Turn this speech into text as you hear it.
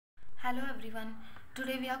Hello everyone.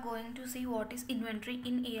 Today we are going to see what is inventory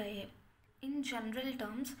in EIA. In general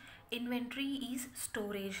terms, inventory is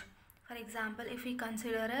storage. For example, if we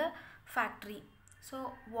consider a factory,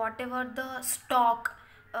 so whatever the stock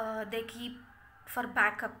they keep for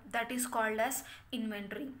backup, that is called as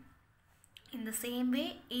inventory. In the same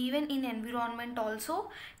way, even in environment also,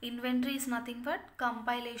 inventory is nothing but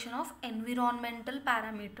compilation of environmental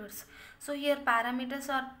parameters. So here parameters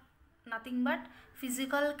are nothing but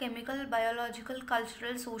physical, chemical, biological,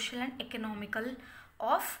 cultural, social and economical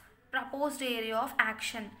of proposed area of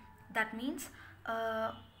action. That means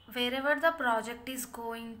wherever the project is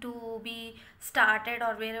going to be started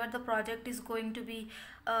or wherever the project is going to be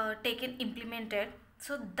implemented,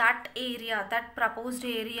 so that area, that proposed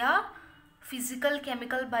area, physical,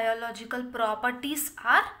 chemical, biological properties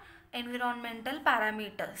are environmental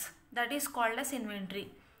parameters. That is called as inventory.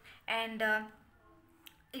 And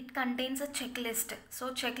it contains a checklist.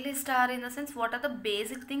 So checklists are, in the sense, what are the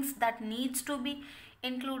basic things that needs to be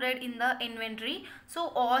included in the inventory.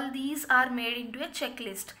 So all these are made into a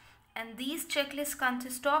checklist, and these checklists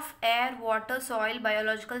consist of air, water, soil,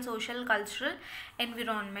 biological, social, cultural,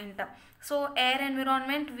 environment. So air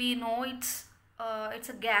environment, we know it's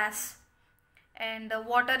a gas, and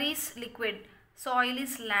water is liquid, soil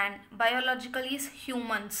is land, biological is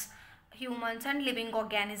humans and living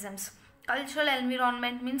organisms. Cultural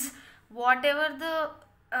environment means whatever the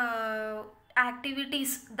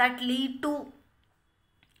activities that lead to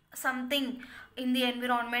something in the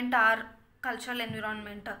environment are cultural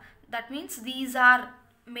environment. That means these are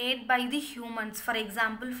made by the humans. For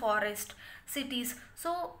example, forest, cities,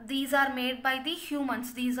 so these are made by the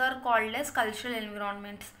humans. These are called as cultural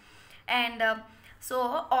environments. And so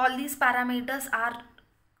all these parameters are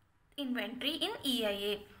inventory in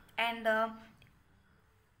EIA. And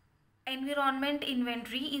environment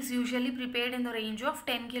inventory is usually prepared in the range of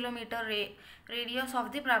 10 kilometer radius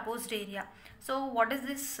of the proposed area. So what does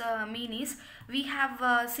this mean is, we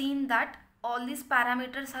have seen that all these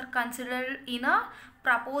parameters are considered in a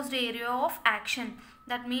proposed area of action.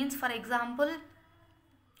 That means, for example,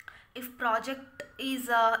 if project is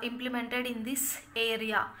implemented in this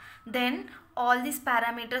area, then all these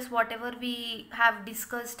parameters whatever we have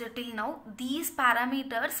discussed till now, these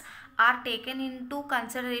parameters are taken into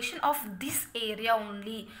consideration of this area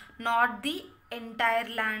only, not the entire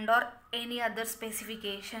land or any other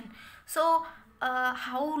specification. So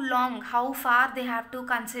how far they have to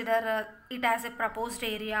consider it as a proposed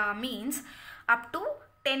area means up to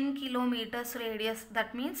 10 kilometers radius.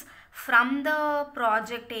 That means from the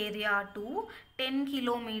project area to 10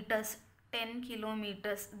 kilometers,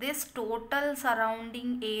 this total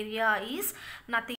surrounding area is nothing